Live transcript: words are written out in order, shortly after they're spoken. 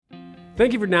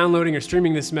Thank you for downloading or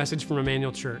streaming this message from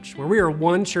Emmanuel Church, where we are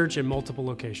one church in multiple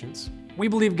locations. We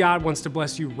believe God wants to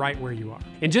bless you right where you are.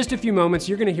 In just a few moments,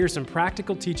 you're going to hear some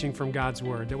practical teaching from God's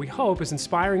Word that we hope is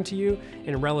inspiring to you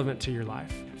and relevant to your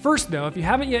life. First, though, if you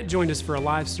haven't yet joined us for a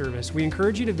live service, we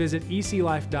encourage you to visit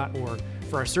eclife.org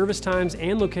for our service times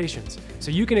and locations, so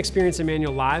you can experience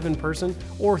Emmanuel live in person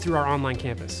or through our online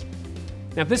campus.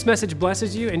 Now, if this message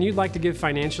blesses you and you'd like to give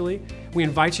financially, we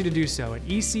invite you to do so at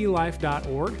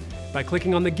eclife.org by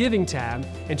clicking on the Giving tab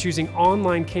and choosing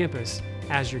Online Campus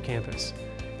as your campus.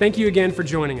 Thank you again for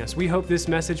joining us. We hope this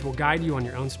message will guide you on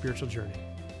your own spiritual journey.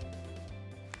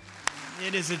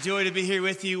 It is a joy to be here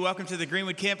with you. Welcome to the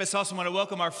Greenwood campus. Also want to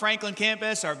welcome our Franklin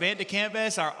campus, our Vanta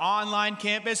campus, our online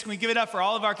campus. Can we give it up for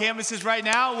all of our campuses right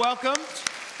now? Welcome.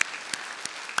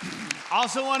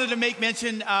 Also wanted to make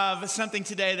mention of something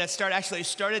today that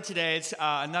started today. It's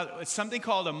something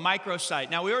called a microsite.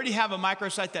 Now, we already have a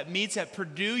microsite that meets at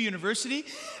Purdue University.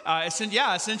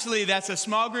 Essentially, that's a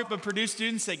small group of Purdue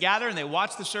students that gather and they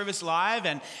watch the service live,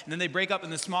 and then they break up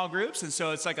into small groups. And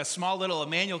so it's like a small little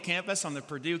Emmanuel campus on the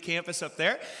Purdue campus up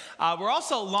there. We're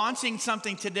also launching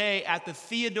something today at the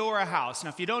Theodora House. Now,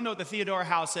 if you don't know what the Theodora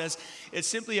House is, it's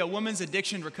simply a women's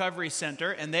addiction recovery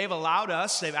center, and they've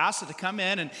asked us to come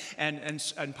in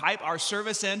and pipe our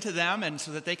service into them, and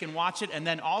so that they can watch it, and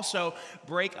then also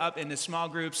break up into small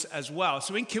groups as well.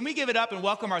 So can we give it up and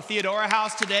welcome our Theodora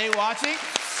House today watching?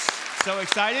 So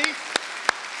exciting.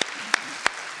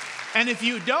 And if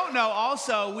you don't know,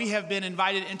 also, we have been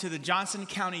invited into the Johnson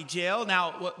County Jail.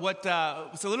 Now, what's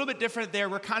a little bit different there,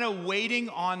 we're kind of waiting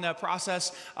on the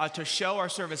process to show our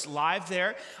service live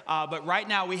there. But right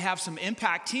now, we have some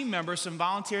Impact team members, some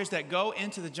volunteers that go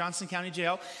into the Johnson County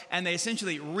Jail, and they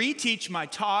essentially reteach my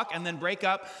talk and then break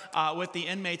up with the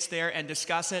inmates there and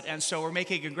discuss it. And so we're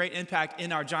making a great impact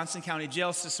in our Johnson County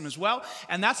Jail system as well.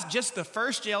 And that's just the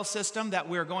first jail system that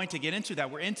we're going to get into,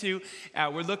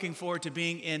 We're looking forward to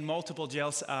being in multiple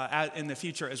jails in the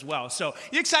future as well. So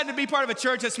you excited to be part of a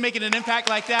church that's making an impact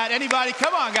like that? Anybody?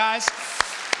 Come on, guys.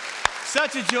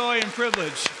 Such a joy and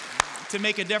privilege to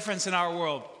make a difference in our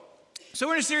world. So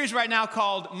we're in a series right now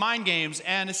called Mind Games,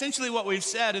 and essentially what we've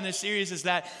said in this series is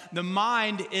that the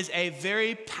mind is a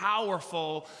very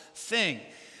powerful thing.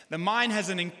 The mind has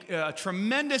a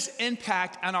tremendous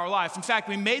impact on our life. In fact,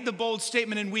 we made the bold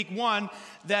statement in week 1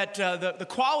 that the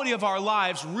quality of our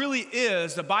lives really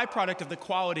is the byproduct of the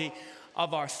quality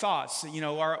of our thoughts.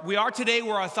 We are today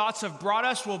where our thoughts have brought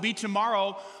us, we'll be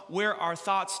tomorrow where our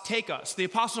thoughts take us. The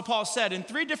Apostle Paul said in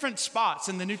 3 different spots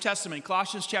in the New Testament,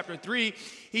 Colossians chapter 3,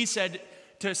 he said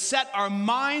to set our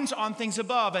minds on things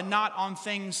above and not on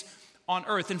things on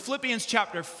earth. In Philippians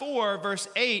chapter 4, verse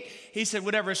 8, he said,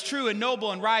 whatever is true and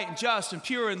noble and right and just and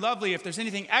pure and lovely, if there's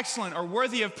anything excellent or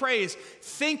worthy of praise,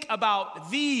 think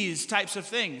about these types of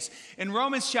things. In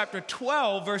Romans chapter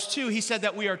 12, verse 2, he said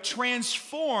that we are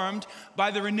transformed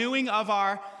by the renewing of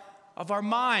our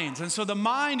minds. And so the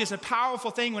mind is a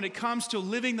powerful thing when it comes to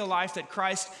living the life that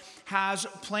Christ has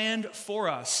planned for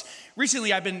us.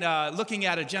 Recently, I've been looking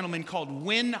at a gentleman called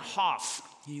Wim Hof.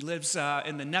 He lives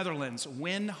in the Netherlands.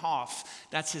 Wim Hof,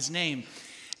 that's his name.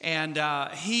 And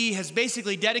he has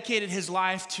basically dedicated his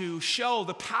life to show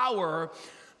the power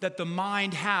that the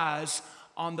mind has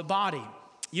on the body.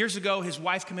 Years ago, his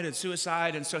wife committed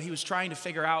suicide, and so he was trying to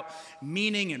figure out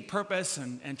meaning and purpose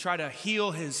and try to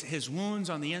heal his wounds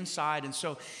on the inside. And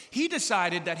so he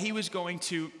decided that he was going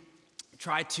to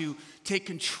try to take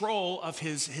control of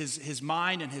his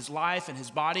mind and his life and his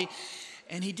body.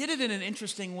 And he did it in an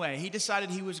interesting way. He decided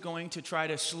he was going to try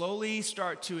to slowly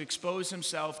start to expose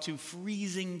himself to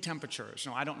freezing temperatures.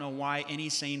 Now, I don't know why any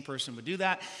sane person would do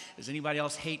that. Does anybody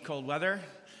else hate cold weather?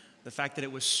 The fact that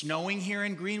it was snowing here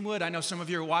in Greenwood. I know some of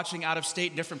you are watching out of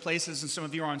state, different places, and some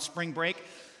of you are on spring break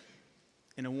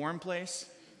in a warm place.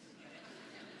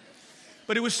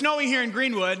 But it was snowing here in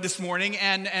Greenwood this morning,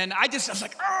 and I was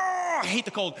like, oh, I hate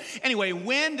the cold. Anyway,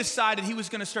 Wim decided he was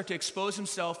going to start to expose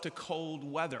himself to cold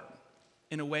weather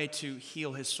in a way to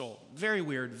heal his soul. Very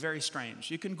weird, very strange.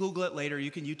 You can Google it later,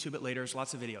 you can YouTube it later, there's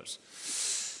lots of videos.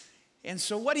 And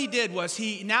so what he did was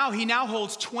he now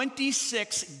holds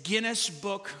 26 Guinness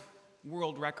Book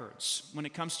World Records when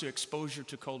it comes to exposure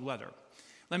to cold weather.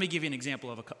 Let me give you an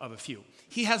example of a few.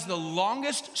 He has the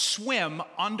longest swim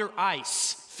under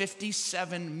ice,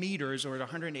 57 meters or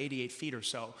 188 feet or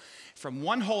so, from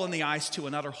one hole in the ice to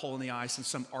another hole in the ice in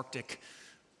some Arctic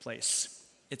place.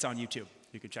 It's on YouTube.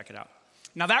 You can check it out.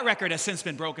 Now, that record has since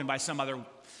been broken by some other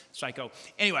psycho.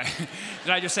 Anyway,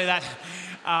 did I just say that?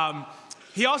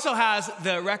 He also has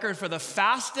the record for the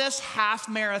fastest half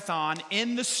marathon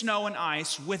in the snow and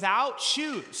ice without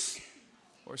shoes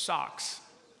or socks.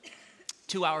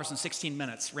 2 hours and 16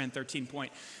 minutes, ran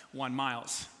 13.1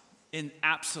 miles.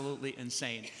 Absolutely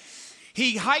insane.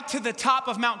 He hiked to the top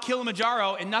of Mount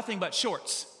Kilimanjaro in nothing but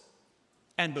shorts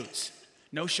and boots,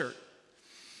 no shirt.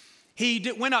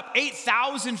 He went up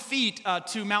 8,000 feet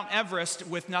to Mount Everest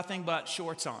with nothing but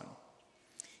shorts on.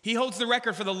 He holds the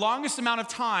record for the longest amount of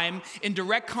time in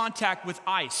direct contact with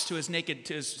ice to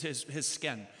his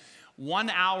skin. 1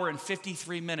 hour and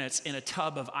 53 minutes in a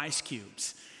tub of ice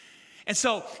cubes. And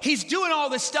so he's doing all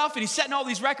this stuff and he's setting all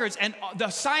these records, and the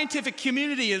scientific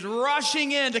community is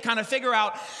rushing in to kind of figure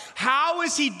out, how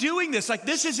is he doing this? Like,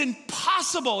 this is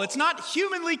impossible. It's not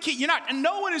humanly,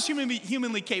 no one is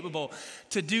humanly capable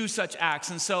to do such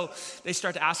acts. And so they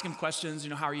start to ask him questions,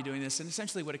 how are you doing this? And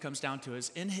essentially what it comes down to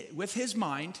is with his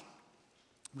mind,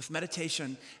 with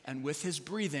meditation, and with his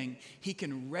breathing, he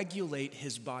can regulate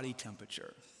his body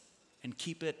temperature and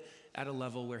keep it at a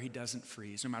level where he doesn't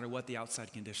freeze, no matter what the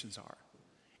outside conditions are.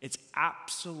 It's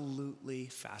absolutely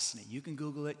fascinating. You can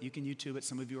Google it, you can YouTube it,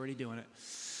 some of you are already doing it.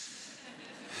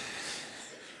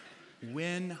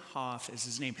 Wim Hof is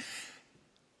his name.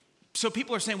 So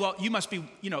people are saying, well, you must be,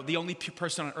 the only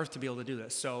person on earth to be able to do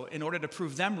this. So in order to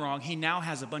prove them wrong, he now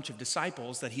has a bunch of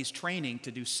disciples that he's training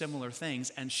to do similar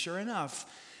things. And sure enough,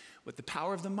 with the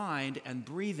power of the mind and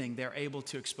breathing, they're able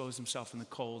to expose themselves in the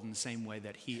cold in the same way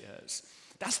that he is.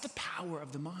 That's the power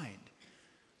of the mind.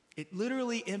 It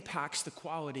literally impacts the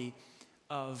quality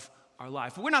of our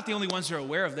life. But we're not the only ones who are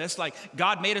aware of this. Like,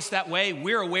 God made us that way.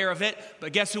 We're aware of it.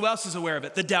 But guess who else is aware of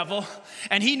it? The devil.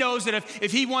 And he knows that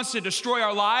if he wants to destroy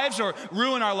our lives or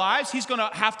ruin our lives, he's going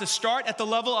to have to start at the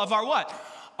level of our what?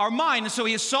 Our mind. And so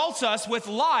he assaults us with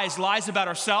lies about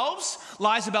ourselves,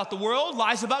 lies about the world,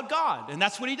 lies about God. And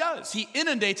that's what he does. He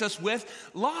inundates us with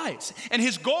lies. And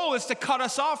his goal is to cut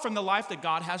us off from the life that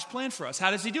God has planned for us. How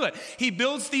does he do it? He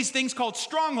builds these things called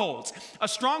strongholds. A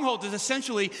stronghold is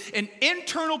essentially an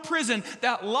internal prison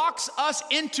that locks us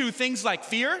into things like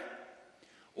fear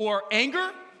or anger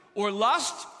or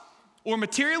lust or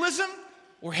materialism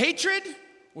or hatred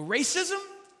or racism.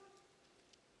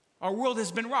 Our world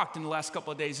has been rocked in the last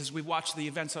couple of days as we've watched the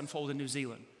events unfold in New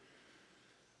Zealand.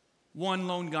 One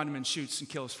lone gunman shoots and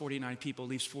kills 49 people,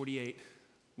 leaves 48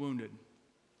 wounded.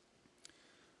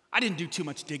 I didn't do too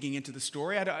much digging into the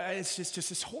story.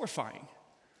 It's horrifying.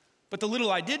 But the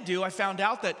little I did do, I found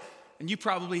out that, and you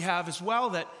probably have as well,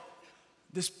 that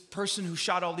this person who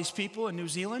shot all these people in New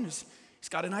Zealand, he's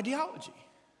got an ideology.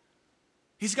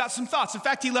 He's got some thoughts. In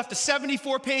fact, he left a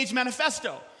 74-page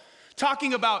manifesto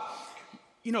talking about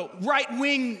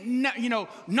right-wing,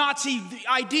 Nazi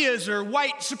ideas or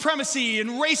white supremacy and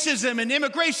racism and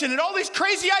immigration and all these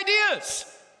crazy ideas.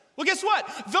 Well, guess what?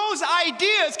 Those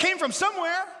ideas came from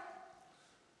somewhere.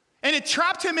 And it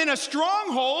trapped him in a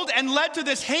stronghold and led to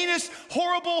this heinous,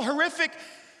 horrible, horrific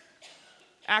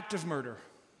act of murder.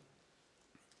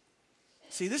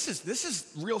 See, this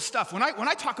is real stuff. When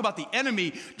I talk about the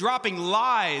enemy dropping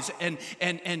lies and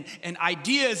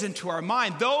ideas into our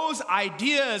mind, those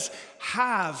ideas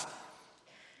have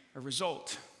a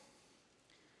result.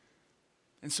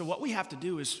 And so what we have to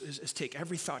do is take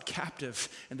every thought captive,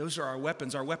 and those are our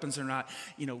weapons. Our weapons are not,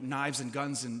 knives and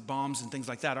guns and bombs and things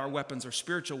like that. Our weapons are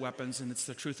spiritual weapons, and it's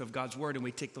the truth of God's word, and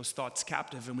we take those thoughts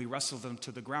captive and we wrestle them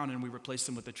to the ground and we replace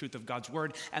them with the truth of God's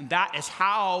word, and that is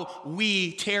how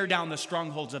we tear down the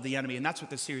strongholds of the enemy, and that's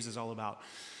what this series is all about.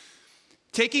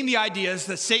 Taking the ideas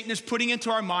that Satan is putting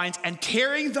into our minds and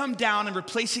tearing them down and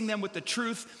replacing them with the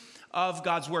truth of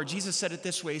God's word. Jesus said it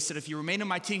this way. He said, if you remain in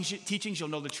my teachings, you'll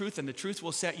know the truth, and the truth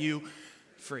will set you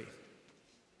free.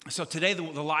 So today,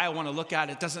 the lie I want to look at,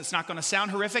 it's not going to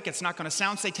sound horrific. It's not going to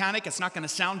sound satanic. It's not going to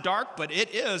sound dark, but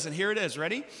it is, and here it is.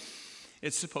 Ready?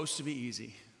 It's supposed to be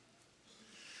easy.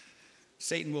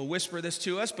 Satan will whisper this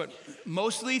to us, but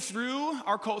mostly through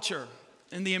our culture.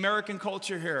 In the American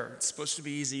culture here, it's supposed to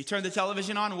be easy. You turn the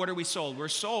television on, and what are we sold? We're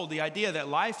sold the idea that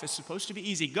life is supposed to be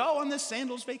easy. Go on this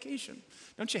sandals vacation.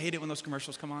 Don't you hate it when those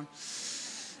commercials come on?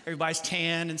 Everybody's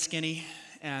tan and skinny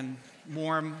and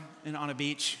warm and on a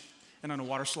beach and on a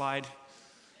water slide,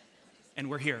 and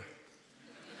we're here.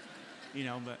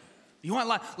 But you want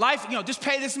life, just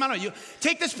pay this amount of you.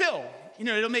 Take this pill.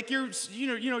 It'll make your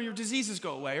diseases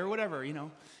go away or whatever,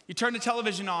 You turn the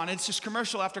television on, it's just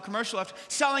commercial after commercial after,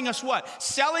 selling us what?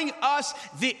 Selling us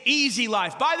the easy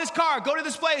life. Buy this car, go to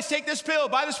this place, take this pill,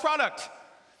 buy this product.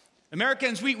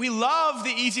 Americans, we love the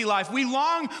easy life.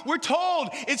 We're told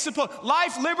it's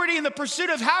life, liberty, and the pursuit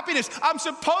of happiness. I'm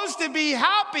supposed to be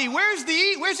happy. Where's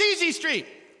Easy Street?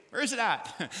 Where is it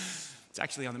at? It's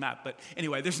actually on the map, but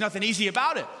anyway, there's nothing easy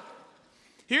about it.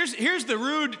 Here's the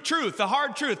rude truth, the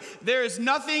hard truth. There is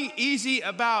nothing easy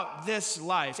about this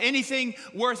life. Anything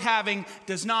worth having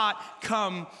does not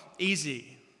come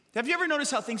easy. Have you ever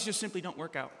noticed how things just simply don't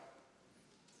work out?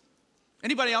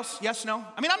 Anybody else? Yes, no?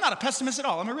 I mean, I'm not a pessimist at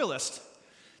all. I'm a realist.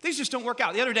 Things just don't work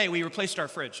out. The other day, we replaced our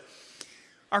fridge.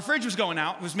 Our fridge was going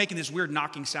out. It was making this weird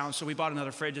knocking sound, so we bought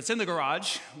another fridge. It's in the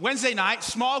garage. Wednesday night,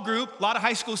 small group, a lot of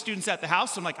high school students at the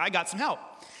house. So I'm like, I got some help.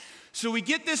 So we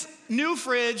get this new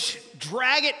fridge,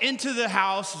 drag it into the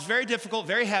house. It's very difficult,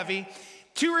 very heavy.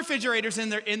 2 refrigerators in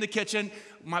the kitchen.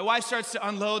 My wife starts to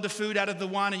unload the food out of the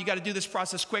one, and you got to do this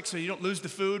process quick so you don't lose the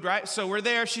food, right? So we're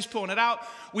there. She's pulling it out.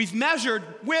 We've measured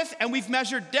width and we've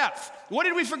measured depth. What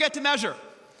did we forget to measure?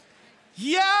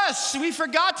 Yes, we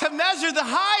forgot to measure the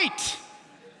height.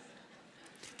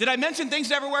 Did I mention things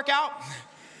never work out?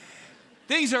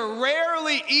 Things are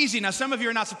rarely easy. Now, some of you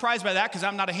are not surprised by that because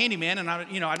I'm not a handyman and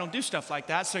I don't do stuff like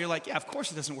that. So you're like, yeah, of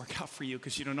course it doesn't work out for you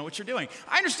because you don't know what you're doing.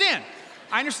 I understand.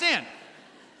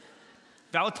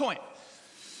 Valid point.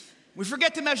 We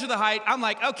forget to measure the height. I'm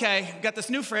like, okay, we got this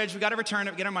new fridge. We got to return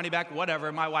it, get our money back, whatever.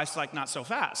 My wife's like, not so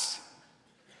fast.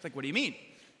 It's like, what do you mean?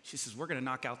 She says, we're going to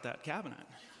knock out that cabinet.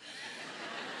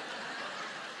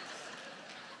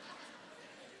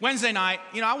 Wednesday night,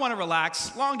 I want to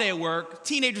relax, long day at work,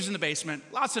 teenagers in the basement,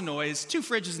 lots of noise, 2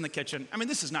 fridges in the kitchen. I mean,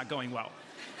 this is not going well.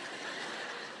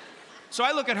 So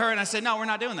I look at her and I say, no, we're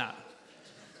not doing that.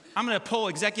 I'm going to pull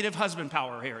executive husband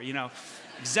power here,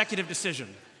 executive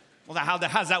decision. Well, how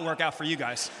does that work out for you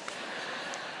guys?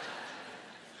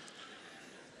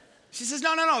 She says,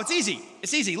 no, it's easy.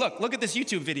 It's easy. Look at this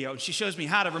YouTube video. And she shows me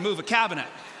how to remove a cabinet.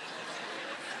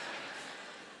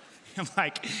 I'm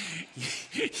like,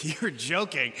 you're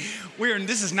joking.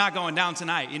 This is not going down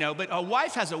tonight, But a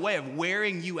wife has a way of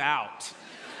wearing you out.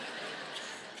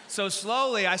 So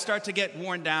slowly, I start to get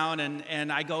worn down, and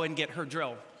I go and get her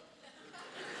drill.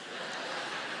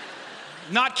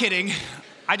 Not kidding.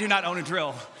 I do not own a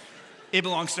drill. It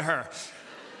belongs to her.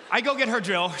 I go get her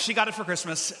drill. She got it for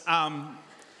Christmas. And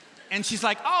she's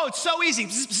like, oh, it's so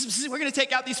easy. We're going to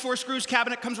take out these 4 screws.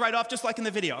 Cabinet comes right off, just like in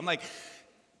the video. I'm like,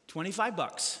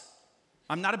 $25.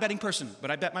 I'm not a betting person, but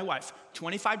I bet my wife,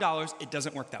 $25, it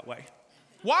doesn't work that way.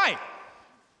 Why?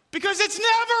 Because it's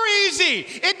never easy.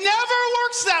 It never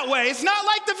works that way. It's not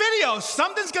like the video.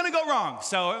 Something's gonna go wrong.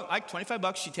 So like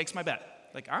 $25, she takes my bet.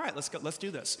 Like, all right, let's go, let's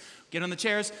do this. Get on the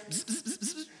chairs,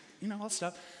 all that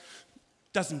stuff.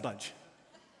 Doesn't budge.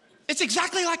 It's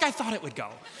exactly like I thought it would go.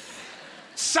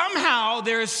 Somehow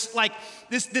there's like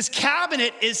this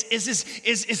cabinet is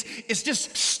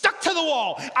just stuck to the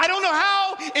wall. I don't know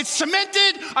how. It's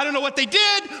cemented. I don't know what they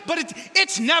did, but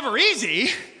it's never easy.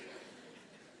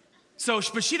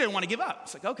 But she didn't want to give up.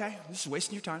 It's like, okay, this is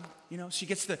wasting your time. She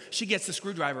gets the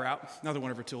screwdriver out, another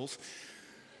one of her tools,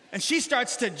 and she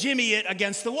starts to jimmy it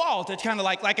against the wall to kind of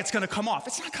like it's going to come off.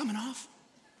 It's not coming off.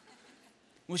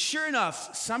 Well, sure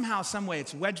enough, somehow, some way,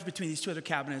 it's wedged between these 2 other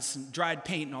cabinets and dried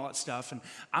paint and all that stuff, and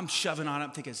I'm shoving on it.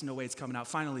 I'm thinking, there's no way it's coming out.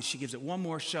 Finally, she gives it one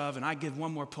more shove, and I give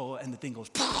one more pull, and the thing goes,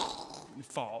 and it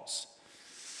falls.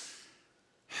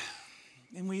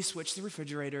 And we switch the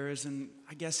refrigerators, and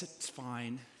I guess it's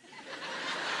fine.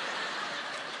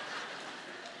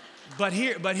 But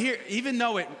here, even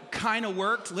though it kind of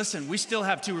worked, listen, we still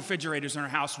have 2 refrigerators in our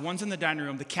house. One's in the dining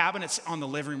room, the cabinet's on the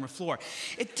living room floor.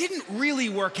 It didn't really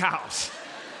work out.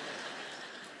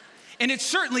 And it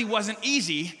certainly wasn't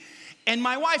easy. And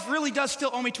my wife really does still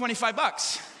owe me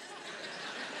 $25.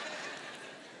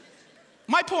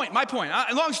 My point.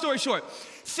 Long story short,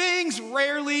 things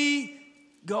rarely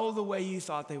go the way you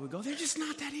thought they would go. They're just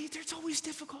not that easy. It's always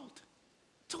difficult.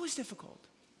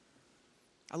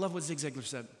 I love what Zig Ziglar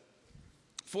said.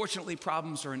 Fortunately,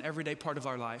 problems are an everyday part of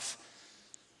our life.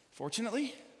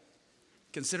 Fortunately,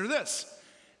 consider this.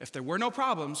 If there were no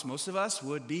problems, most of us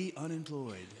would be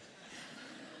unemployed.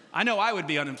 I know I would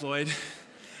be unemployed.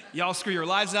 Y'all screw your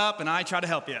lives up, and I try to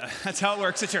help you. That's how it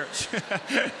works at church.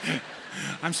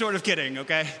 I'm sort of kidding,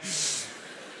 okay?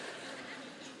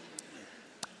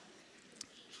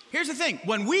 Here's the thing.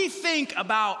 When we think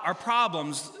about our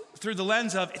problems through the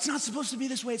lens of, it's not supposed to be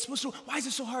this way. Why is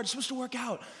it so hard? It's supposed to work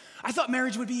out. I thought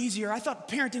marriage would be easier. I thought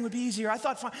parenting would be easier. I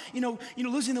thought,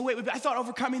 losing the weight would be, I thought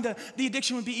overcoming the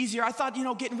addiction would be easier. I thought,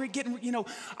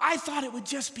 I thought it would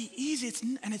just be easy.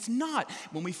 It's not.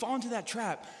 When we fall into that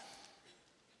trap,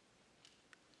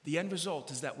 the end result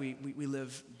is that we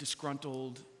live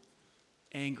disgruntled,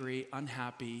 angry,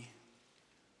 unhappy,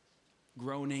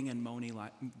 groaning and moaning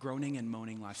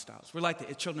lifestyles. We're like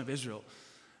the children of Israel.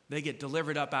 They get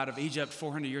delivered up out of Egypt,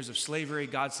 400 years of slavery.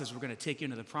 God says, we're going to take you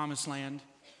into the promised land.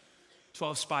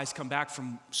 12 spies come back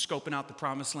from scoping out the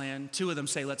promised land. 2 of them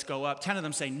say, let's go up. 10 of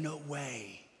them say, no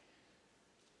way.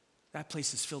 That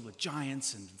place is filled with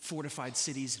giants and fortified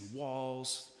cities and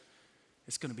walls.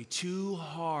 It's going to be too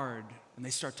hard. And they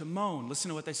start to moan. Listen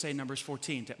to what they say in Numbers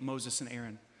 14 to Moses and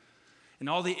Aaron. And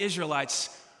all the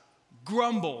Israelites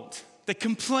grumbled. They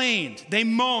complained. They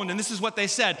moaned. And this is what they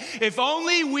said. If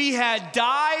only we had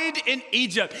died in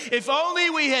Egypt. If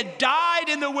only we had died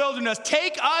in the wilderness.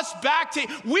 Take us back to...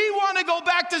 We want to go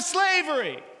back to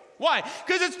slavery. Why?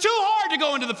 Because it's too hard to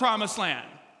go into the promised land.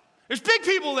 There's big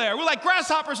people there. We're like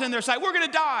grasshoppers in their sight. We're going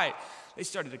to die. They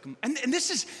started to... And this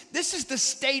is the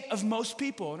state of most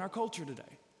people in our culture today.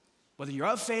 Whether you're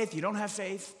of faith, you don't have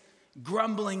faith,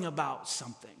 grumbling about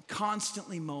something,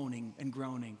 constantly moaning and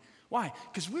groaning. Why?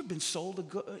 Because we've been sold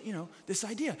this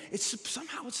idea.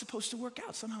 Somehow it's supposed to work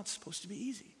out. Somehow it's supposed to be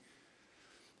easy.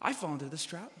 I fall into this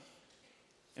trap.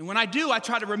 And when I do, I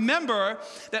try to remember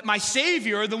that my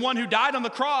Savior, the one who died on the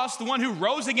cross, the one who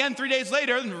rose again 3 days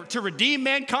later to redeem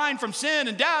mankind from sin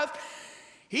and death,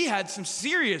 he had some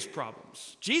serious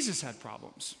problems. Jesus had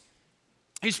problems.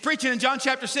 He's preaching in John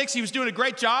chapter 6. He was doing a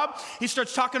great job. He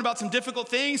starts talking about some difficult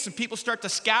things. Some people start to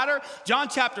scatter. John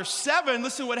chapter 7,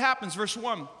 listen to what happens, verse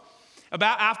 1.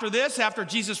 After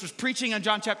Jesus was preaching in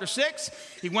John chapter 6,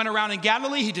 he went around in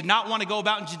Galilee. He did not want to go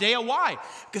about in Judea. Why?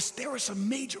 Because there were some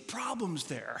major problems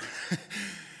there.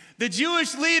 The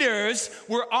Jewish leaders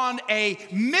were on a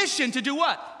mission to do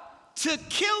what? To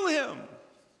kill him.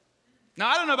 Now,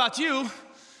 I don't know about you,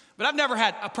 but I've never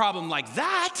had a problem like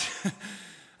that.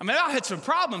 I mean, I've had some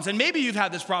problems, and maybe you've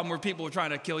had this problem where people were trying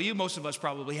to kill you. Most of us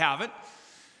probably haven't.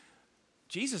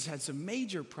 Jesus had some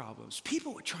major problems.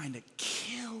 People were trying to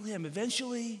kill him.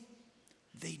 Eventually,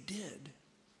 they did.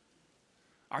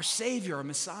 Our Savior, our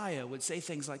Messiah, would say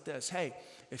things like this. Hey,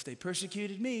 if they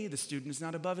persecuted me, the student is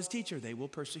not above his teacher. They will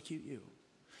persecute you.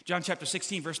 John chapter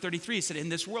 16, verse 33 said, in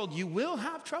this world, you will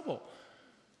have trouble.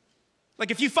 Like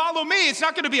if you follow me, it's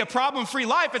not going to be a problem-free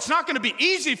life. It's not going to be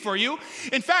easy for you.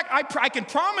 In fact, I can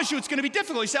promise you it's going to be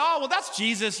difficult. You say, oh, well, that's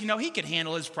Jesus. You know, he could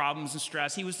handle his problems and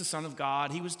stress. He was the Son of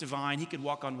God. He was divine. He could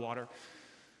walk on water.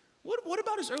 What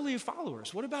about his earlier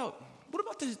followers? What about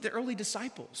the early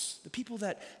disciples? The people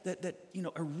that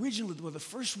originally were the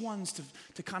first ones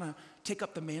to kind of take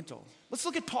up the mantle. Let's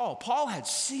look at Paul. Paul had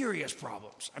serious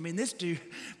problems. I mean, this dude...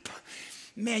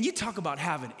 Man, you talk about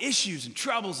having issues and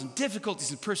troubles and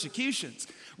difficulties and persecutions.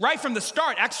 Right from the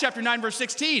start, Acts chapter 9, verse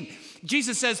 16,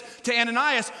 Jesus says to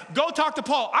Ananias, go talk to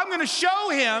Paul. I'm going to show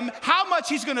him how much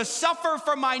he's going to suffer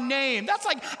for my name. That's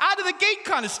like out of the gate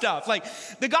kind of stuff. Like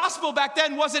the gospel back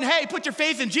then wasn't, hey, put your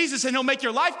faith in Jesus and he'll make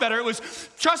your life better. It was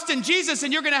trust in Jesus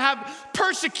and you're going to have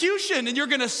persecution and you're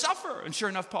going to suffer. And sure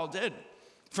enough, Paul did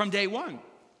from day one.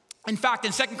 In fact,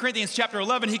 in 2 Corinthians chapter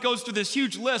 11, he goes through this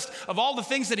huge list of all the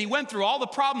things that he went through, all the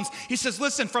problems. He says,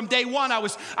 listen, from day one, I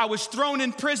was thrown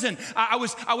in prison. I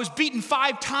was beaten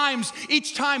 5 times,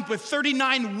 each time with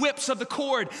 39 whips of the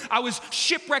cord. I was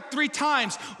shipwrecked 3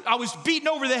 times. I was beaten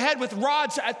over the head with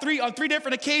rods on 3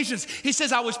 different occasions. He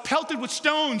says, I was pelted with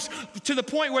stones to the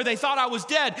point where they thought I was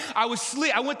dead. I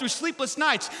went through sleepless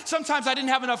nights. Sometimes I didn't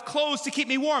have enough clothes to keep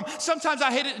me warm. Sometimes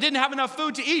I didn't have enough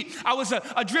food to eat. I was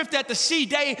adrift at the sea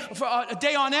for a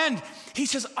day on end. He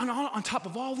says, on top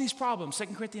of all these problems, 2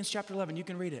 Corinthians chapter 11, you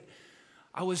can read it.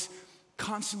 I was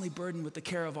constantly burdened with the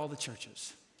care of all the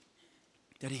churches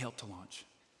that he helped to launch.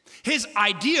 His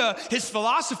idea, his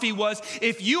philosophy was,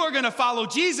 if you are going to follow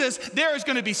Jesus, there is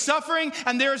going to be suffering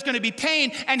and there is going to be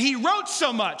pain. And he wrote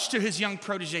so much to his young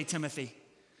protege, Timothy.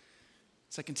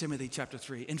 2 Timothy chapter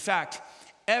 3. In fact,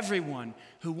 everyone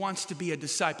who wants to be a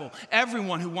disciple,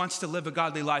 everyone who wants to live a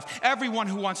godly life, everyone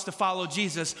who wants to follow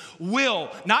Jesus will,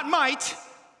 not might,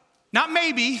 not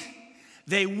maybe,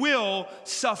 they will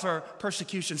suffer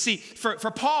persecution. See,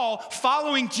 for Paul,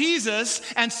 following Jesus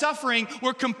and suffering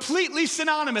were completely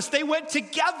synonymous. They went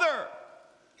together.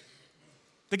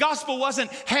 The gospel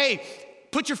wasn't, hey,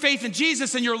 put your faith in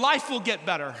Jesus and your life will get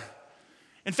better.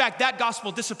 In fact, that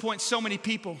gospel disappoints so many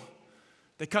people.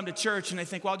 They come to church and they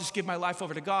think, well, I'll just give my life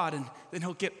over to God and then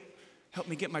he'll help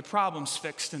me get my problems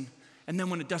fixed. And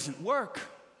then when it doesn't work,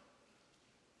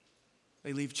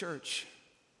 they leave church.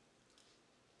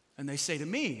 And they say to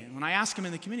me, and when I ask them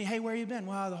in the community, hey, where have you been?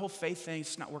 Well, the whole faith thing,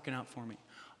 it's not working out for me.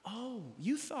 Oh,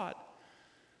 you thought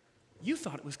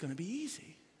it was going to be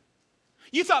easy.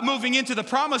 You thought moving into the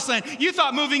promised land, you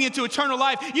thought moving into eternal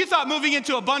life, you thought moving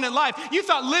into abundant life, you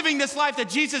thought living this life that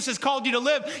Jesus has called you to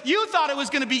live, you thought it was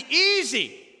going to be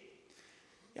easy.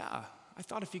 Yeah, I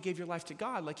thought if you gave your life to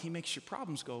God, like he makes your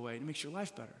problems go away and makes your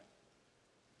life better.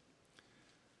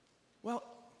 Well,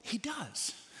 he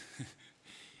does.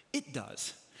 It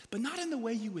does. but not in the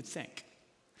way you would think.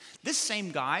 This same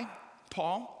guy,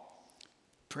 Paul,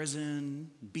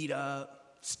 prison, beat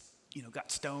up,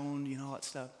 got stoned, all that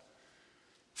stuff,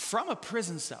 from a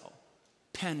prison cell,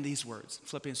 penned these words,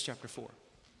 Philippians chapter 4.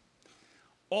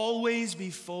 Always be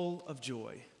full of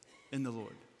joy in the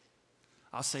Lord.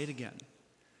 I'll say it again.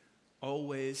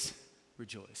 Always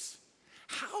rejoice.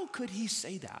 How could he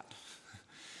say that?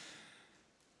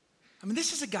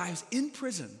 This is a guy who's in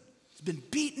prison. He's been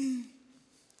beaten,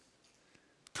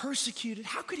 persecuted.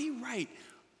 How could he write,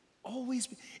 always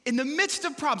be, in the midst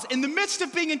of problems, in the midst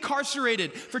of being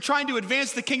incarcerated for trying to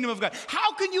advance the kingdom of God?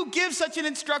 How can you give such an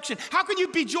instruction? How can you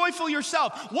be joyful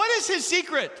yourself? What is his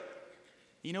secret?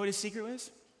 You know what his secret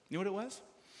was? You know what it was?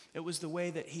 It was the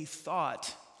way that he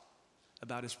thought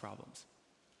about his problems.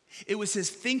 It was his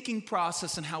thinking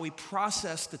process and how he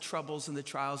processed the troubles and the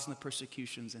trials and the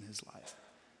persecutions in his life.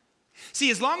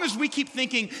 See, as long as we keep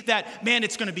thinking that, man,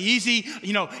 it's going to be easy,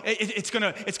 it's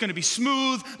going to be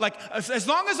smooth, like as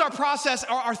long as our process,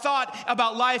 our thought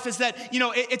about life is that,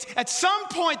 it's at some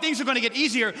point things are going to get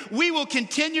easier, we will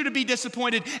continue to be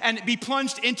disappointed and be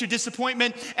plunged into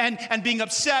disappointment and being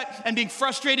upset and being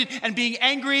frustrated and being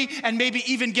angry and maybe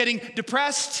even getting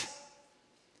depressed.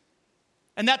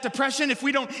 And that depression, if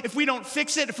we don't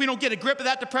fix it, if we don't get a grip of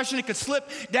that depression, it could slip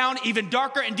down even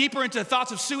darker and deeper into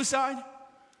thoughts of suicide.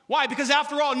 Why? Because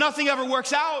after all, nothing ever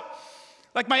works out.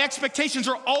 Like my expectations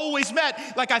are always met.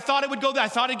 Like I thought it would go there. I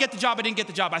thought I'd get the job. I didn't get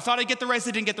the job. I thought I'd get the raise.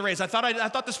 I didn't get the raise. I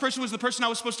thought this person was the person I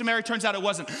was supposed to marry. Turns out it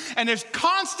wasn't. And there's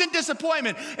constant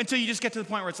disappointment until you just get to the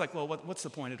point where it's like, well, what's the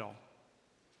point at all?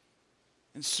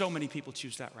 And so many people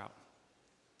choose that route.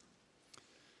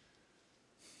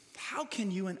 How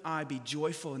can you and I be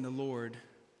joyful in the Lord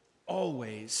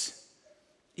always,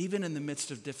 even in the midst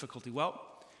of difficulty? Well,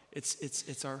 it's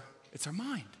our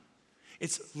mind.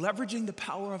 It's leveraging the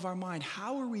power of our mind.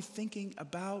 How are we thinking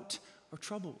about our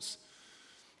troubles?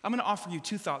 I'm going to offer you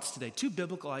two thoughts today, two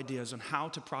biblical ideas on how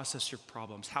to process your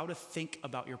problems, how to think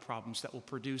about your problems that will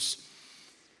produce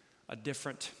a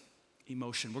different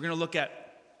emotion. We're going to look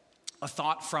at a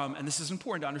thought from, and this is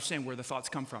important to understand where the thoughts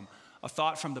come from, a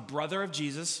thought from the brother of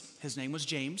Jesus. His name was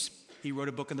James. He wrote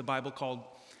a book in the Bible called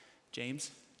James.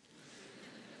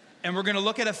 And we're going to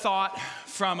look at a thought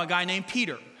from a guy named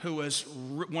Peter, who was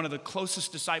one of the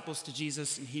closest disciples to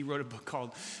Jesus, and he wrote a book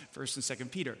called 1st and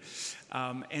 2nd Peter.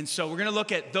 And so we're going to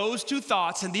look at those two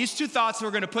thoughts, and these two thoughts,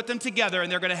 we're going to put them together,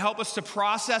 and they're going to help us to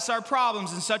process our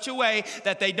problems in such a way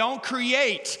that they don't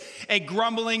create a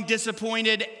grumbling,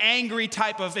 disappointed, angry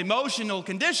type of emotional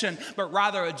condition, but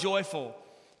rather a joyful,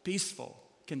 peaceful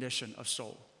condition of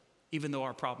soul, even though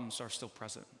our problems are still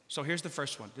present. So here's the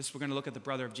first one. We're going to look at the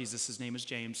brother of Jesus. His name is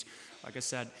James. Like I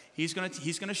said, he's going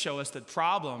to show us that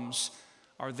problems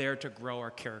are there to grow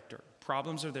our character.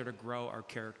 Problems are there to grow our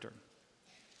character.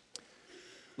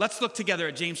 Let's look together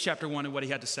at James chapter 1 and what he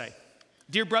had to say.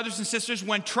 Dear brothers and sisters,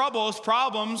 when troubles,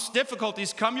 problems,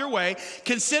 difficulties come your way,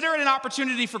 consider it an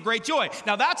opportunity for great joy.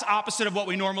 Now that's opposite of what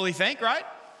we normally think, right?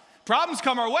 Problems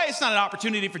come our way. It's not an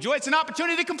opportunity for joy. It's an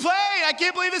opportunity to complain. I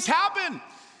can't believe this happened.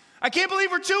 I can't believe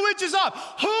we're 2 inches up.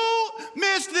 Who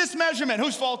missed this measurement?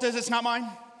 Whose fault is it? It's not mine.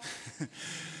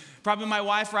 Probably my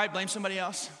wife, right? Blame somebody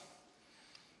else.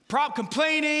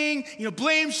 Complaining,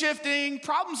 blame shifting.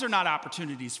 Problems are not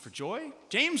opportunities for joy.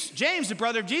 James, the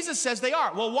brother of Jesus, says they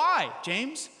are. Well, why,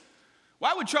 James?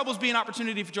 Why would troubles be an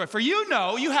opportunity for joy? For you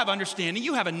have understanding,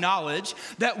 you have a knowledge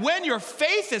that when your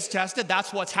faith is tested,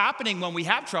 that's what's happening when we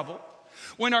have trouble.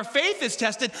 When our faith is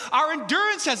tested, our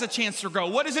endurance has a chance to grow.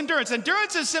 What is endurance?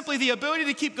 Endurance is simply the ability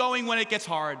to keep going when it gets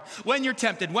hard, when you're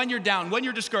tempted, when you're down, when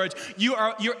you're discouraged.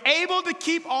 You're able to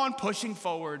keep on pushing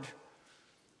forward.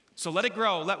 So let it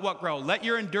grow. Let what grow? Let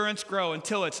your endurance grow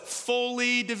until it's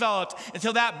fully developed,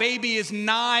 until that baby is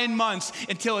 9 months,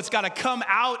 until it's got to come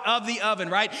out of the oven,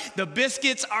 right? The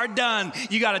biscuits are done.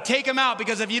 You got to take them out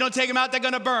because if you don't take them out, they're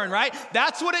going to burn, right?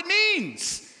 That's what it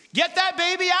means. Get that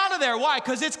baby out of there. Why?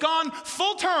 Because it's gone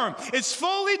full term. It's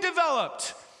fully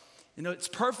developed. It's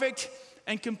perfect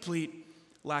and complete,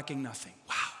 lacking nothing.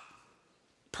 Wow.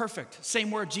 Perfect. Same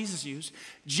word Jesus used.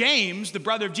 James, the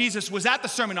brother of Jesus, was at the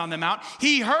Sermon on the Mount.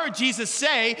 He heard Jesus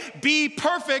say, be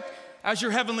perfect as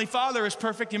your heavenly Father is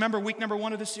perfect. You remember week number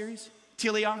 1 of this series?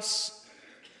 Teleos.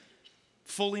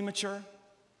 Fully mature.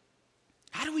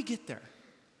 How do we get there?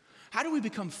 How do we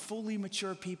become fully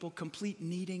mature people, complete,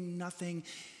 needing nothing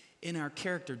in our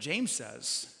character? James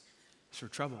says, through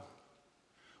trouble.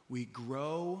 We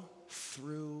grow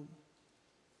through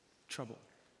trouble.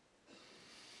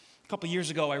 A couple years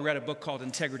ago, I read a book called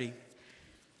Integrity.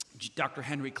 Dr.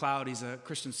 Henry Cloud, he's a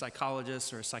Christian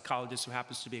psychologist or a psychologist who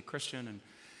happens to be a Christian, and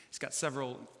he's got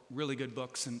several really good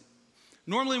books. And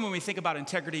Normally, when we think about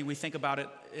integrity, we think about it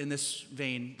in this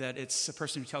vein, that it's a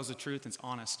person who tells the truth and is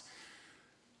honest.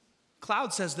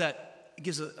 Cloud says that,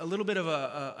 gives a little bit of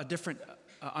a different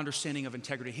understanding of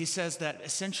integrity. He says that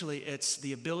essentially it's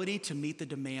the ability to meet the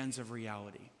demands of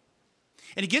reality.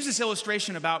 And he gives this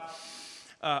illustration about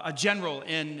a general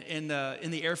in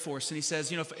the Air Force, and he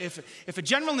says, if a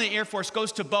general in the Air Force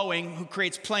goes to Boeing, who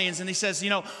creates planes, and he says,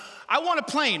 I want a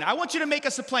plane. I want you to make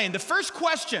us a plane. The first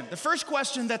question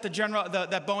that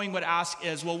that Boeing would ask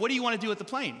is, well, what do you want to do with the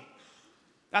plane?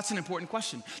 That's an important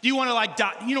question. Do you want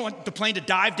to want the plane to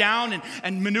dive down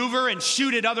and maneuver and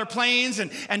shoot at other planes and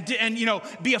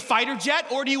be a fighter jet,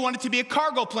 or do you want it to be a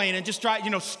cargo plane and just drive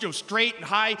straight and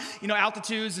high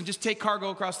altitudes and just take cargo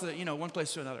across the one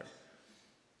place to another?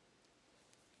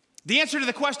 The answer to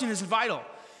the question is vital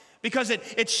because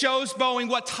it shows Boeing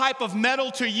what type of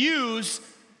metal to use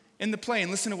in the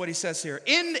plane. Listen to what he says here.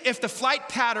 If the flight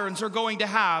patterns are going to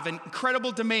have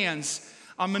incredible demands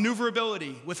on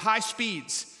maneuverability with high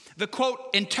speeds, the, quote,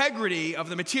 integrity of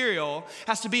the material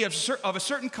has to be of a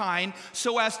certain kind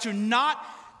so as to not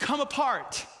come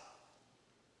apart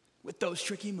with those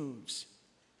tricky moves.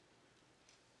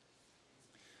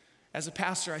 As a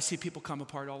pastor, I see people come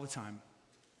apart all the time.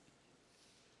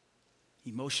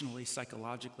 Emotionally,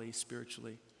 psychologically,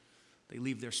 spiritually. They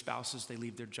leave their spouses, they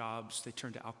leave their jobs, they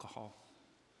turn to alcohol.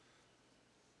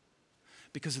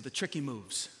 Because of the tricky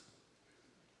moves.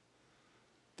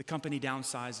 The company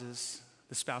downsizes,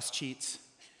 the spouse cheats,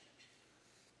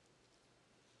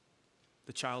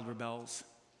 the child rebels,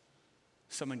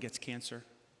 someone gets cancer.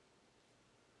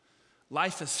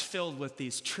 Life is filled with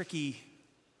these tricky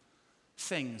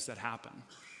things that happen.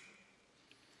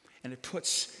 And it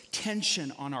puts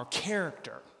tension on our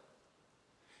character.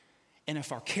 And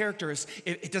if our character if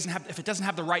it doesn't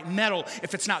have the right metal,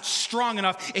 if it's not strong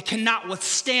enough, it cannot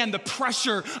withstand the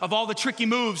pressure of all the tricky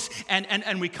moves,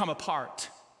 and we come apart.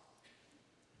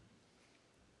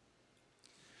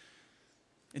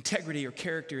 Integrity or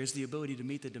character is the ability to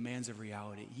meet the demands of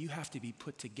reality. You have to be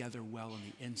put together well on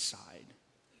the inside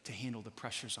to handle the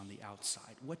pressures on the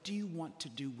outside. What do you want to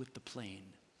do with the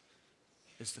plane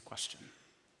is the question.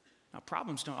 Now,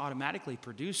 problems don't automatically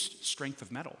produce strength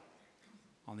of metal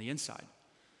on the inside.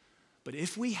 But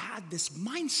if we had this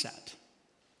mindset,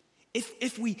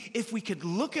 if we could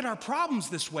look at our problems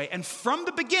this way and from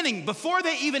the beginning, before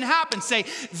they even happen, say,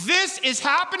 this is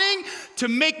happening to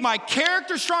make my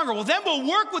character stronger, well, then we'll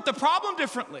work with the problem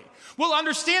differently. We'll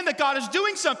understand that God is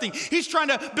doing something. He's trying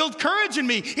to build courage in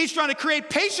me. He's trying to create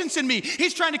patience in me.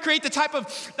 He's trying to create the type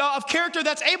of character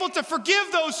that's able to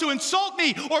forgive those who insult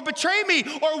me or betray me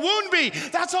or wound me.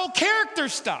 That's all character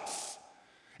stuff.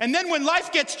 And then when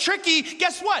life gets tricky,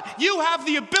 guess what? You have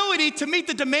the ability to meet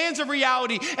the demands of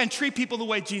reality and treat people the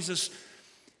way Jesus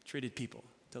treated people.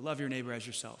 To love your neighbor as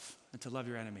yourself and to love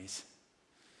your enemies.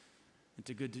 And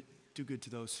to do good to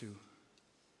those who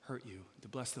hurt you, to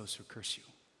bless those who curse you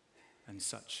and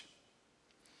such.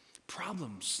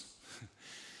 Problems.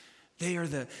 They are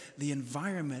the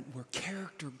environment where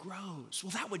character grows. Well,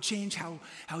 that would change how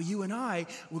you and I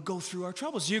would go through our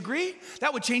troubles. Do you agree?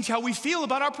 That would change how we feel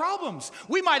about our problems.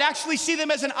 We might actually see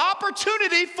them as an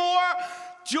opportunity for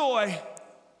joy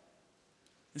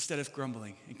instead of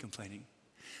grumbling and complaining.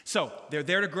 So they're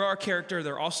there to grow our character.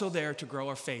 They're also there to grow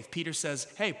our faith. Peter says,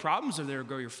 hey, problems are there to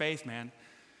grow your faith, man.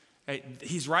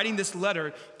 He's writing this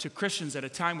letter to Christians at a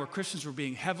time where Christians were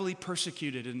being heavily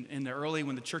persecuted in the early,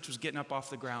 when the church was getting up off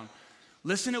the ground.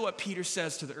 Listen to what Peter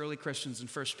says to the early Christians in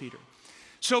 1 Peter.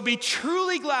 So be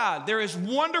truly glad. There is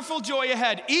wonderful joy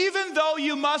ahead, even though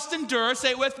you must endure, say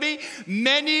it with me,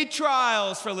 many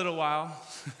trials for a little while.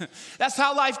 That's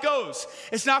how life goes.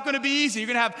 It's not going to be easy. You're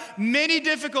going to have many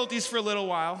difficulties for a little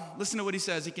while. Listen to what he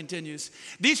says. He continues.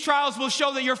 These trials will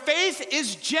show that your faith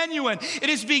is genuine. It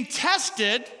is being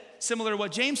tested. Similar to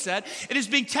what James said, it is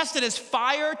being tested as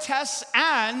fire tests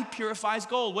and purifies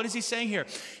gold. What is he saying here?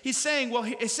 He's saying, well,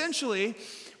 essentially,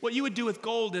 what you would do with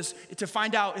gold is to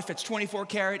find out if it's 24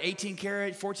 karat, 18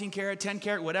 karat, 14 karat, 10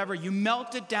 karat, whatever. You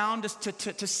melt it down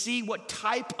to see what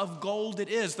type of gold it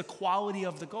is, the quality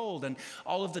of the gold. And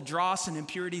all of the dross and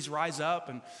impurities rise up.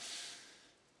 And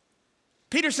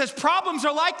Peter says problems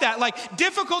are like that, like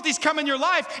difficulties come in your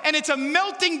life, and it's a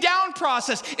melting down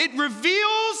process. It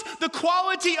reveals the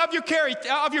quality of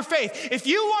your faith. If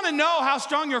you want to know how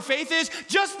strong your faith is,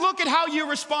 just look at how you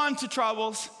respond to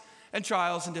troubles and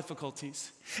trials and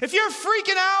difficulties. If you're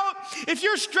freaking out, if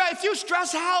you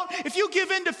stress out, if you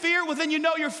give in to fear, well, then you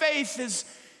know your faith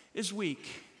is weak.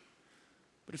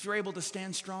 But if you're able to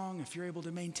stand strong, if you're able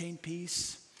to maintain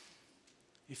peace,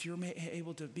 if you're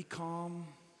able to be calm,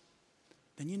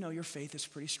 then you know your faith is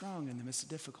pretty strong in the midst of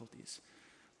difficulties.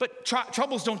 But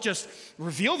troubles don't just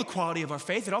reveal the quality of our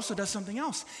faith, it also does something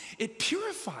else. It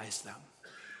purifies them.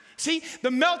 See,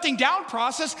 the melting down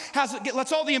process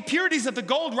lets all the impurities of the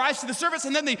gold rise to the surface,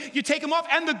 and then you take them off,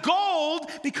 and the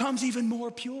gold becomes even more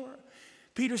pure.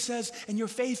 Peter says, and your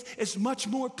faith is much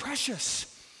more precious.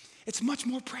 It's much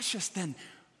more precious than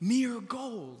mere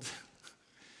gold.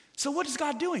 So what is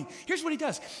God doing? Here's what he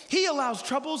does. He allows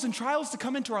troubles and trials to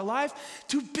come into our life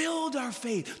to build our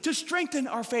faith, to strengthen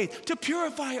our faith, to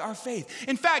purify our faith.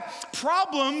 In fact,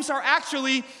 problems are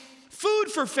actually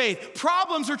food for faith.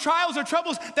 Problems or trials or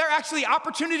troubles, they're actually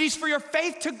opportunities for your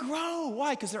faith to grow.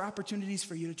 Why? Because they're opportunities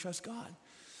for you to trust God.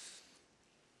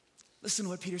 Listen to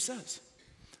what Peter says.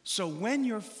 So when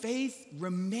your faith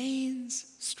remains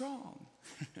strong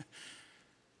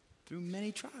through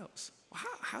many trials.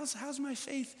 How's my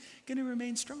faith going to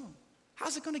remain strong?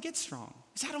 How's it going to get strong?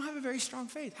 Because I don't have a very strong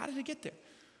faith. How did it get there?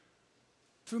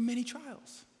 Through many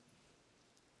trials.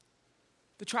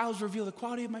 The trials reveal the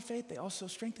quality of my faith. They also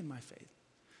strengthen my faith.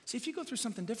 See, if you go through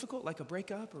something difficult like a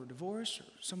breakup or a divorce or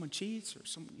someone cheats or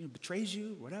someone betrays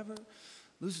you, whatever,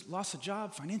 loss of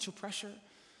job, financial pressure,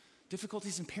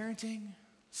 difficulties in parenting,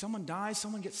 someone dies,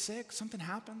 someone gets sick, something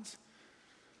happens,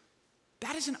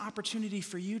 that is an opportunity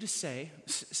for you to say,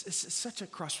 it's such a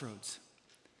crossroads.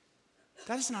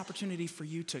 That is an opportunity for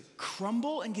you to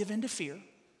crumble and give in to fear,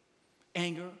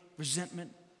 anger,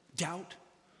 resentment, doubt,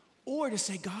 or to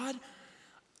say, God,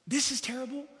 this is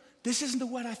terrible. This isn't the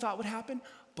what I thought would happen,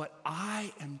 but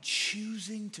I am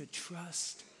choosing to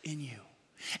trust in you.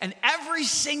 And every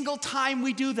single time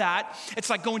we do that, it's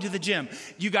like going to the gym.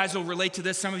 You guys will relate to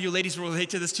this. Some of you ladies will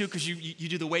relate to this too because you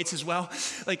do the weights as well.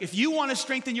 Like if you want to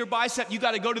strengthen your bicep, you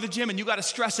got to go to the gym and you got to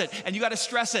stress it and you got to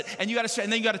stress it and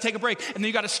and then you got to take a break and then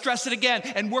you got to stress it again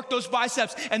and work those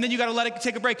biceps and then you got to let it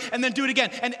take a break and then do it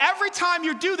again. And every time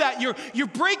you do that, you're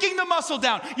breaking the muscle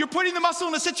down. You're putting the muscle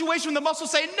in a situation where the muscle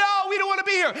say, no, we don't want to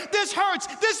be here. This hurts.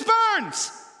 This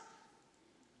burns.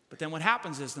 But then what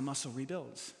happens is the muscle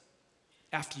rebuilds.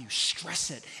 After you stress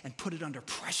it and put it under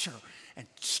pressure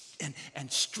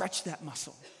and stretch that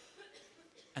muscle.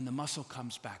 And the muscle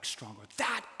comes back stronger.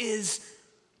 That is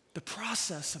the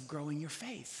process of growing your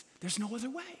faith. There's no other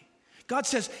way. God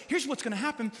says, here's what's going to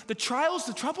happen. The trials,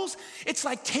 the troubles, it's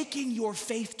like taking your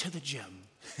faith to the gym.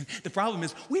 The problem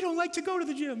is, we don't like to go to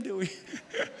the gym, do we?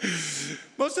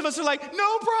 Most of us are like,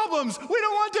 no problems. We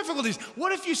don't want difficulties.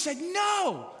 What if you said,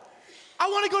 no, I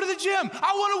want to go to the gym.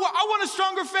 I want a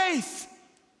stronger faith.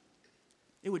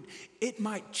 It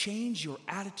might change your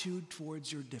attitude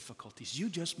towards your difficulties. You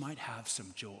just might have some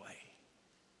joy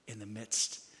in the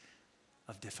midst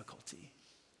of difficulty.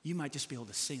 You might just be able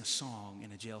to sing a song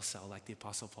in a jail cell like the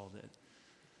Apostle Paul did.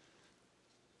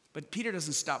 But Peter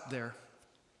doesn't stop there.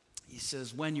 He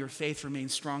says, when your faith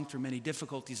remains strong through many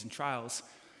difficulties and trials,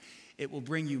 it will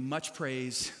bring you much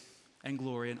praise and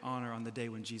glory and honor on the day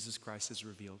when Jesus Christ is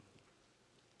revealed.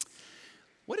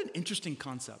 What an interesting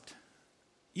concept.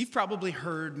 You've probably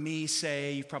heard me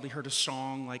say, you've probably heard a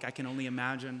song like I Can Only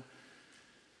Imagine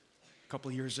a couple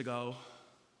of years ago,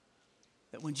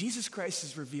 that when Jesus Christ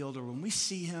is revealed or when we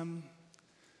see him,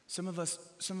 some of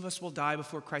us will die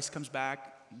before Christ comes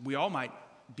back. We all might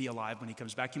be alive when he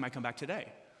comes back. He might come back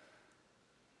today.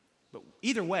 But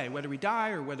either way, whether we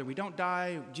die or whether we don't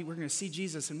die, we're going to see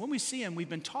Jesus. And when we see him, we've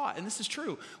been taught, and this is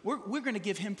true, we're going to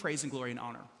give him praise and glory and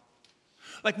honor.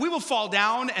 Like we will fall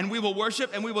down and we will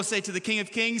worship and we will say to the King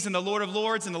of Kings and the Lord of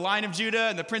Lords and the Lion of Judah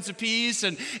and the Prince of Peace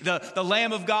and the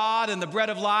Lamb of God and the bread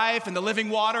of life and the living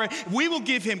water. We will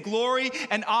give him glory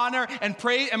and honor and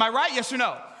praise. Am I right? Yes or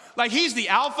no? Like he's the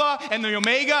Alpha and the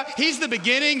Omega. He's the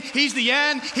beginning. He's the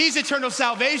end. He's eternal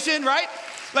salvation, right?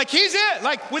 Like he's it.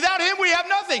 Like without him, we have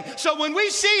nothing. So when we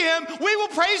see him, we will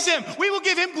praise him. We will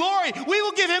give him glory. We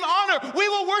will give him honor. We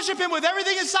will worship him with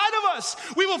everything inside of us.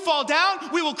 We will fall down.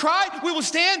 We will cry. We will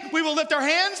stand. We will lift our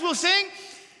hands. We'll sing.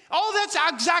 All that's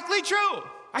exactly true.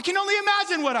 I can only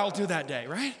imagine what I'll do that day,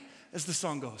 right? As the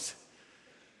song goes.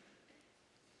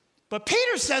 But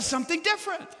Peter says something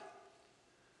different.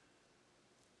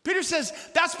 Peter says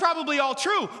that's probably all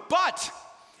true, but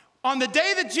on the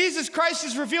day that Jesus Christ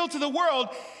is revealed to the world,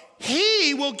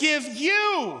 he will give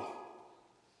you.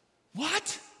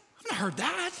 What? I've not heard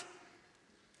that.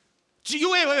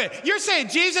 Wait. You're saying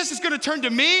Jesus is going to turn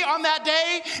to me on that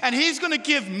day and he's going to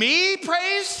give me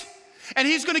praise and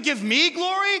he's going to give me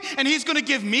glory and he's going to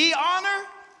give me honor?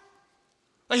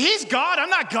 Like he's God, I'm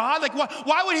not God. Like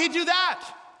why would he do that?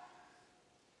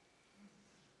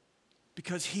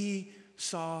 Because he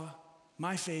saw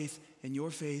my faith and your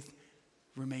faith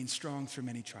remain strong through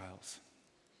many trials.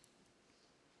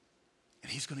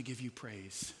 And he's going to give you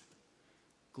praise,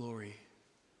 glory,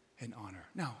 and honor.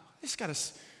 Now, I just got to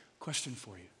Question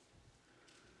for you.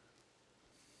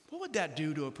 What would that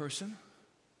do to a person?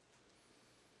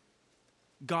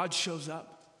 God shows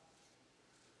up,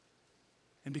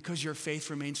 and because your faith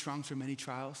remains strong through many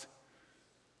trials,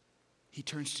 he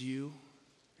turns to you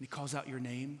and he calls out your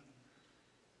name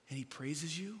and he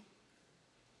praises you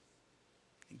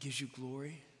and gives you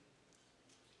glory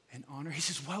and honor. He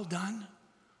says, well done.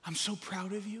 I'm so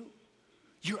proud of you.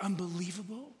 You're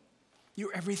unbelievable.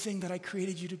 You're everything that I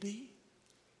created you to be.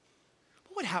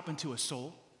 What would happen to a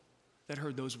soul that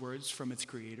heard those words from its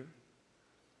creator?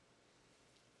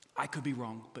 I could be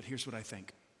wrong, but here's what I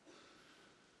think.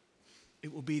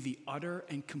 It will be the utter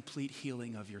and complete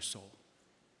healing of your soul.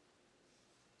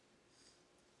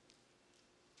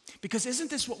 Because isn't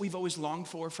this what we've always longed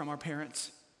for from our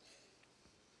parents?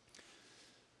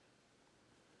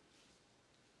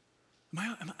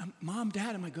 Mom,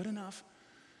 Dad, am I good enough?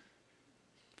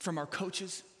 From our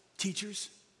coaches, teachers?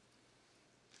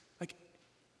 Like,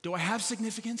 do I have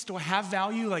significance? Do I have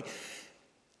value? Like,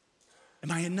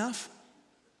 am I enough?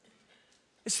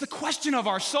 It's the question of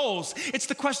our souls. It's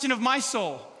the question of my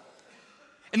soul.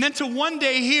 And then to one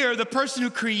day hear the person who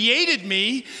created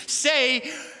me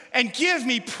say and give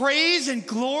me praise and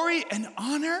glory and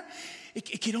honor,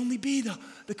 it can only be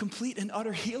the complete and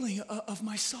utter healing of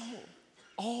my soul.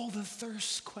 All the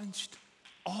thirst quenched,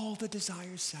 all the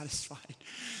desires satisfied.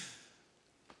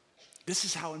 This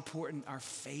is how important our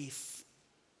faith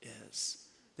is,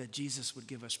 that Jesus would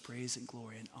give us praise and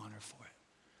glory and honor for it.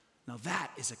 Now that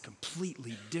is a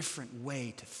completely different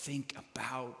way to think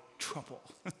about trouble,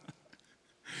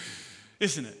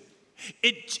 isn't it?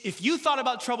 If you thought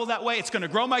about trouble that way, it's going to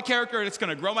grow my character and it's going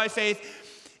to grow my faith.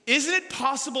 Isn't it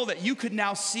possible that you could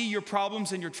now see your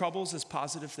problems and your troubles as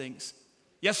positive things?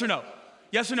 Yes or no?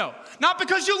 Yes or no? Not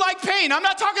because you like pain. I'm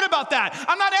not talking about that.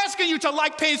 I'm not asking you to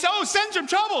like pain and say, oh, send some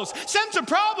troubles, send some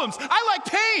problems. I like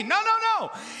pain.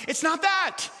 No. It's not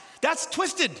that. That's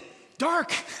twisted,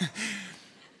 dark.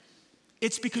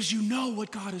 It's because you know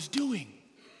what God is doing.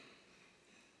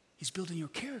 He's building your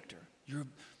character,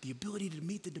 the ability to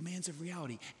meet the demands of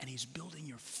reality, and he's building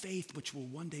your faith, which will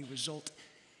one day result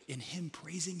in him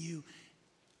praising you,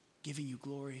 giving you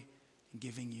glory, and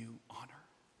giving you honor.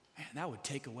 Man, that would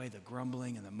take away the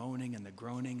grumbling and the moaning and the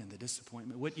groaning and the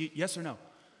disappointment. Yes or no?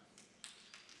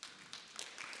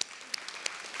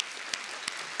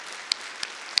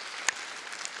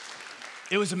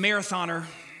 It was a marathoner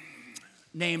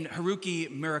named Haruki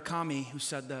Murakami who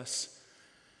said this: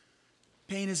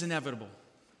 pain is inevitable.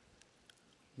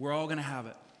 We're all going to have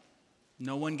it.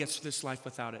 No one gets through this life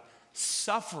without it.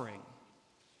 Suffering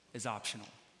is optional.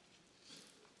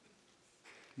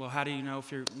 Well, how do you know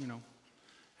if you're,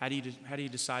 how do you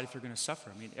decide if you're going to suffer?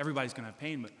 I mean, everybody's going to have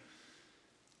pain, but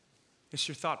it's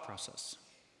your thought process.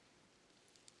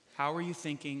 How are you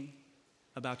thinking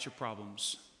about your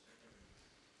problems?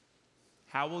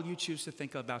 How will you choose to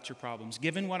think about your problems?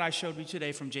 Given what I showed you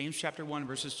today from James chapter 1,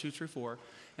 verses 2 through 4,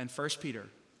 and 1 Peter,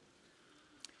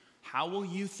 how will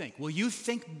you think? Will you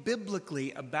think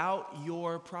biblically about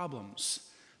your problems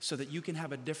so that you can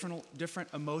have a different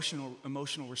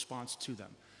emotional response to them?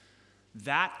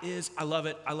 That is, I love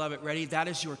it, ready? That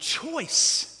is your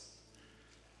choice.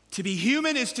 To be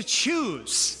human is to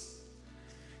choose.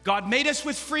 God made us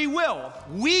with free will.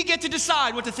 We get to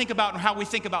decide what to think about and how we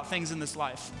think about things in this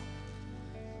life.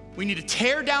 We need to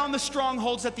tear down the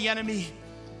strongholds that the enemy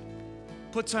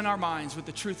puts on our minds with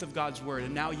the truth of God's word.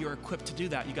 And now you're equipped to do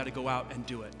that. You got to go out and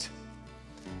do it.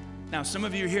 Now, some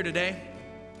of you are here today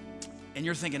and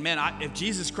you're thinking, man, if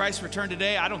Jesus Christ returned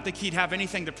today, I don't think he'd have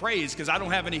anything to praise because I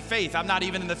don't have any faith. I'm not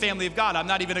even in the family of God. I'm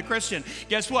not even a Christian.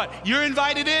 Guess what? You're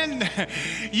invited in.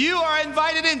 You are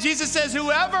invited in. Jesus says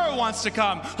whoever wants to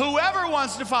come, whoever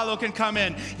wants to follow can come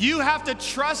in. You have to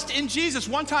trust in Jesus.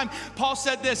 One time, Paul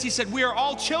said this. He said, we are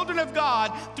all children of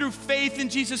God through faith in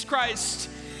Jesus Christ.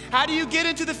 How do you get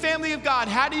into the family of God?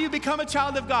 How do you become a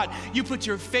child of God? You put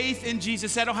your faith in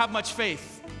Jesus. I don't have much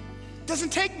faith.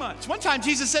 Doesn't take much. One time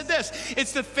Jesus said this: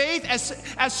 it's the faith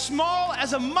as small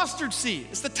as a mustard seed.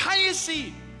 It's the tiniest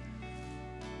seed.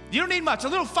 You don't need much. A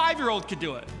little 5-year-old could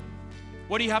do it.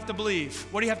 What do you have to believe?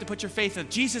 What do you have to put your faith in?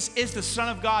 Jesus is the Son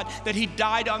of God, that he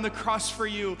died on the cross for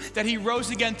you, that he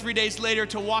rose again 3 days later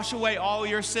to wash away all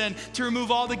your sin, to remove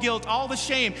all the guilt, all the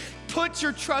shame. Put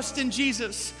your trust in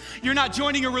Jesus. You're not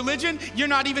joining a religion. You're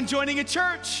not even joining a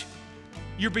church.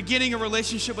 You're beginning a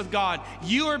relationship with God.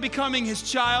 You are becoming his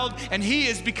child, and he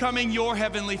is becoming your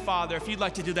heavenly Father. If you'd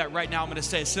like to do that right now, I'm going to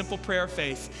say a simple prayer of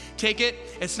faith. Take it.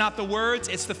 It's not the words.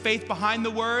 It's the faith behind the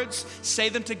words. Say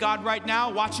them to God right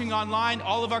now, watching online,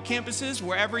 all of our campuses,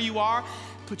 wherever you are.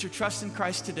 Put your trust in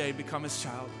Christ today. Become his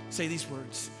child. Say these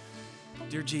words.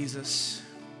 Dear Jesus,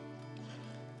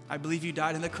 I believe you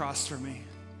died on the cross for me.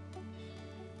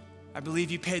 I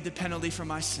believe you paid the penalty for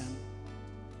my sin.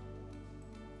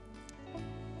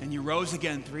 And you rose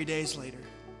again 3 days later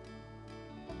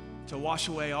to wash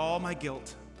away all my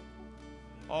guilt,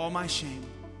 all my shame,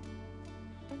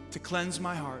 to cleanse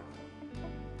my heart,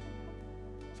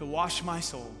 to wash my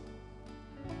soul.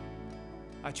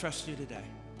 I trust you today.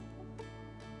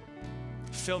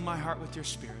 Fill my heart with your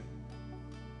Spirit.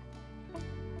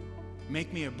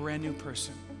 Make me a brand new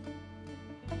person.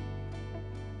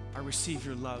 I receive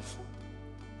your love,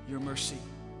 your mercy,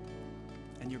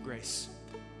 and your grace.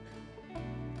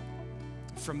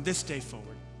 From this day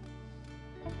forward,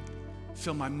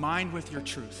 fill my mind with your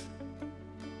truth,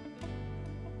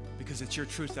 because it's your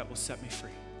truth that will set me free.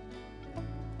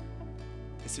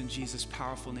 It's in Jesus'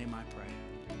 powerful name I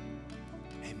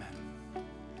pray. Amen.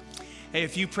 Hey,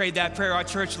 if you prayed that prayer, our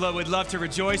church would love to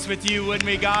rejoice with you, wouldn't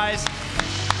we, guys?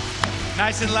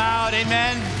 Nice and loud.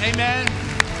 Amen. Amen.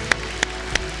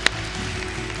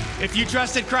 If you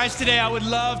trusted Christ today, I would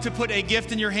love to put a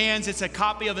gift in your hands. It's a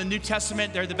copy of the New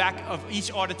Testament. They're at the back of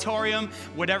each auditorium,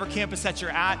 whatever campus that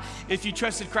you're at. If you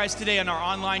trusted Christ today on our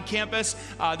online campus,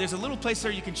 there's a little place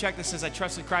there you can check that says, I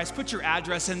trusted Christ. Put your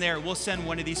address in there. We'll send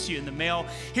one of these to you in the mail.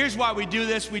 Here's why we do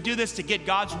this. We do this to get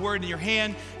God's word in your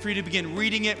hand, for you to begin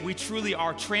reading it. We truly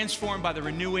are transformed by the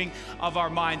renewing of our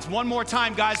minds. One more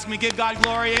time, guys. Can we give God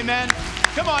glory? Amen.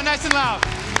 Come on, nice and loud.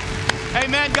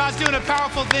 Amen. God's doing a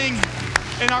powerful thing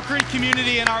in our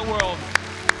community, in our world.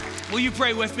 Will you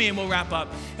pray with me and we'll wrap up?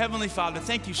 Heavenly Father,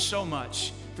 thank you so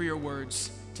much for your words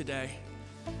today.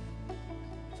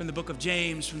 From the book of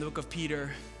James, from the book of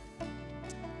Peter.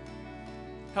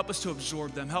 Help us to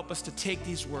absorb them. Help us to take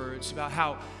these words about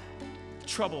how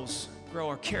troubles grow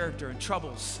our character, and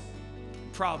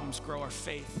problems grow our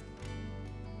faith.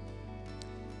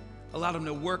 Allow them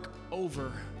to work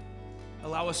over.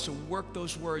 Allow us to work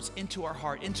those words into our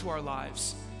heart, into our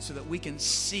lives, so that we can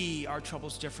see our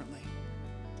troubles differently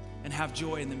and have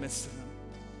joy in the midst of them.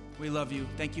 We love you.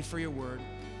 Thank you for your word.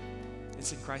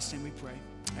 It's in Christ's name we pray.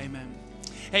 Amen.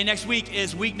 Hey, next week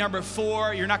is week number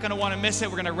 4. You're not going to want to miss it.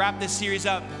 We're going to wrap this series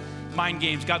up. Mind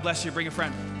games. God bless you. Bring a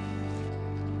friend.